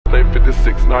I think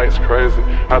 56 nights crazy.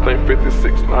 I think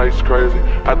 56 nights crazy.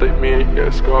 I think me and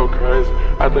Yes go crazy.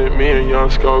 I think me and Young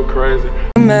go crazy.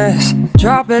 Mess,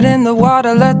 drop it in the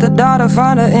water, let the daughter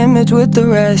find an image with the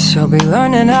rest. She'll be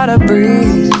learning how to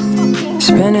breathe,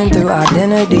 spinning through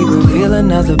identity, reveal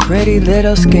another pretty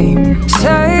little scheme.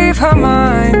 Save her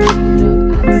mind,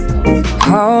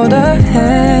 hold her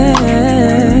hand,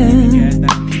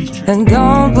 and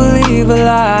don't believe a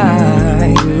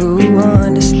lie. You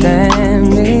understand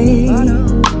me.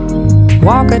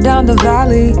 Walk her down the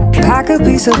valley, pack a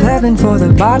piece of heaven for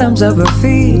the bottoms of her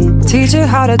feet. Teach her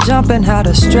how to jump and how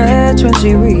to stretch when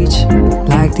she reach,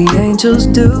 like the angels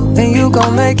do, and you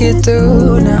gon' make it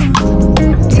through now.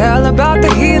 Tell about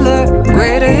the healer,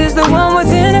 greater is the one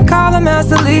within, and call him as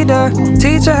the leader.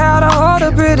 Teach her how to hold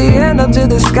a pretty hand up to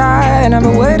the sky, and never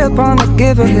wait upon the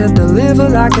giver, he'll deliver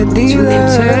like a dealer.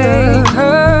 Take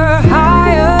her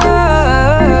higher,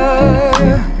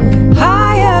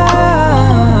 higher.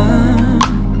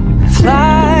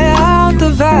 Fly out the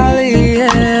valley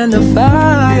and the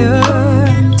fire.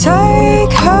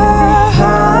 Take her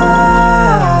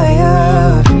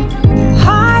higher,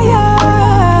 higher.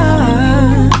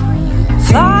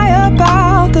 Fly up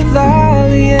out the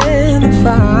valley and the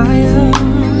fire.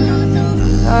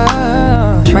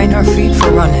 Train her feet for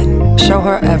running, show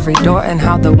her every door and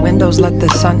how the windows let the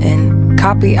sun in.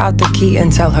 Copy out the key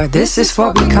and tell her this is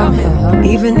for becoming.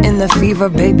 Even in the fever,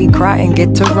 baby, cry and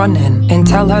get to running. And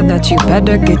tell her that you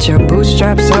better get your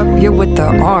bootstraps up. You're with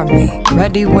the army,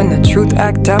 ready when the truth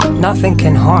act up. Nothing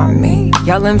can harm me.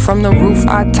 Yelling from the roof,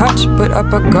 I touch, put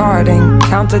up a guard and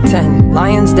count to 10.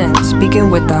 Lion's den, speaking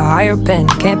with the higher pen.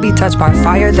 Can't be touched by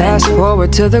fire. Fast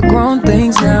forward to the grown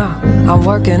things now. I'm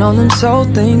working on them soul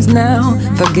things now.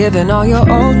 Forgiving all your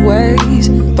old ways,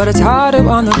 but it's harder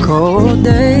on the cold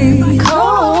days.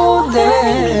 Cold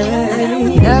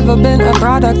day. Never been a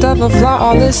product of a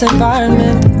flawless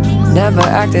environment. Never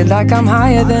acted like I'm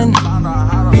higher than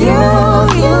you.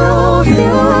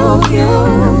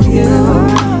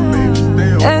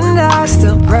 And I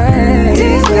still pray,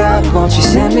 dear God, won't you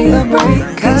send me a break?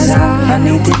 Cause I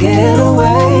need to get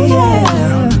away,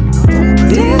 yeah.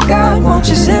 Dear God, won't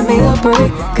you send me a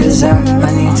break? Cause I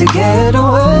need to get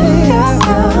away, yeah.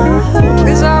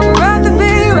 Cause I would rather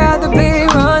be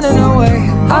running away.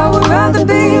 I would rather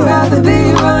be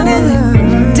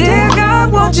running. Dear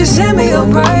God, won't you send me a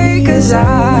break? Cause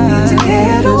I need to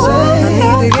get away. I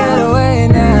need to get away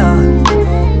now.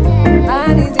 I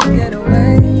need to get away.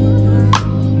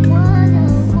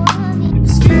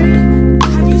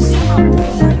 Have you seen my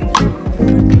boyfriend?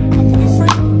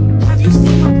 Have you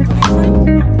seen my boyfriend?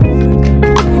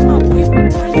 He's my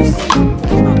boyfriend. Have you seen my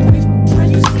boyfriend? Have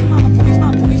you seen my boyfriend?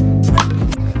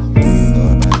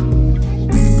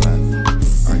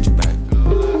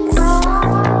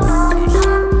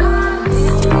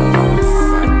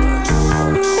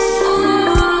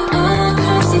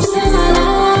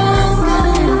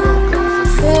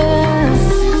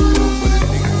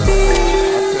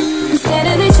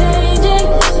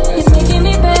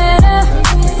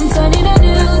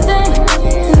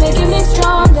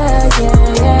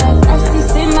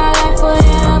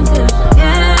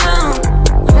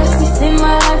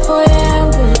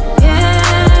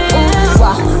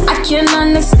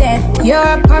 You're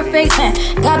a perfect man,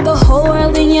 got the whole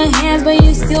world in your hands, but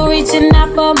you still reaching out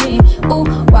for me. Ooh,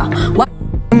 wow.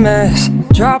 Mess,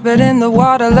 drop it in the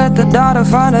water, let the daughter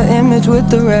find an image with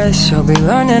the rest. She'll be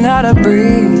learning how to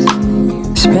breathe,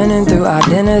 spinning through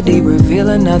identity, reveal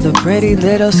another pretty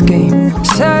little scheme.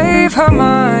 Save her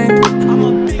mind,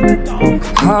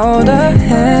 hold her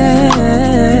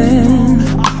hand,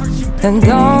 and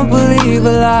don't believe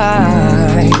a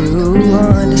lie. You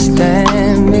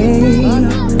understand me.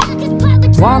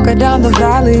 Walk her down the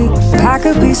valley, pack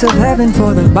a piece of heaven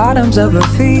for the bottoms of her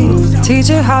feet. Teach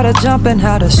her how to jump and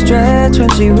how to stretch when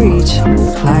she reach,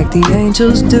 like the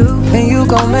angels do, and you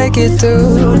gon' make it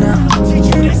through now.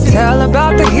 Tell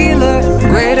about the healer,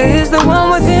 greater is the one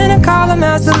within, and call him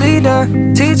as the leader.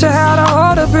 Teach her how to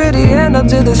hold a pretty hand up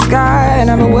to the sky, and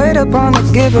never wait upon the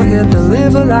giver, he'll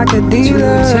deliver like a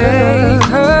dealer. Take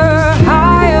her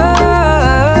higher,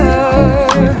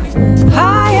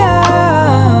 higher.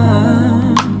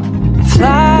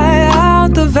 Fly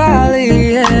out the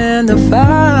valley and the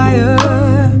fire.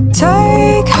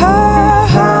 Take her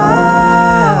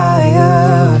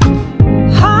higher,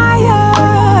 higher.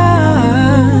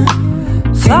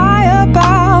 Fly up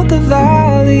out the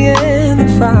valley and the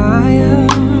fire.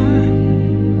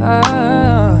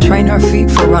 Train her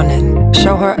feet for running,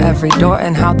 show her every door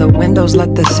and how the windows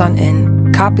let the sun in.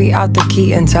 Copy out the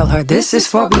key and tell her this is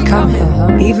for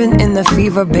becoming. Even in the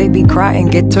fever, baby, cry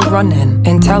and get to running.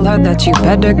 And tell her that you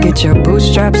better get your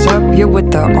bootstraps up. You're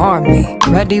with the army,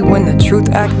 ready when the truth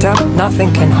act up.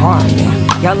 Nothing can harm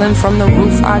me. Yelling from the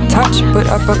roof, I touch, put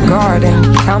up a guard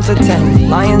and count to 10.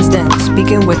 Lions den,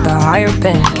 speaking with the higher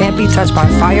pen. Can't be touched by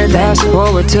fire. Fast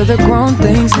forward to the grown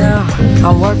things now.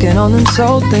 I'm working on them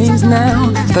soul things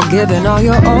now. Forgiving all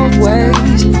your old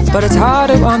ways, but it's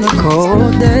harder on the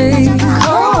cold days.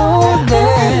 Cold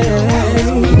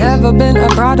days. Never been a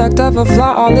product of a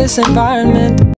flawless environment.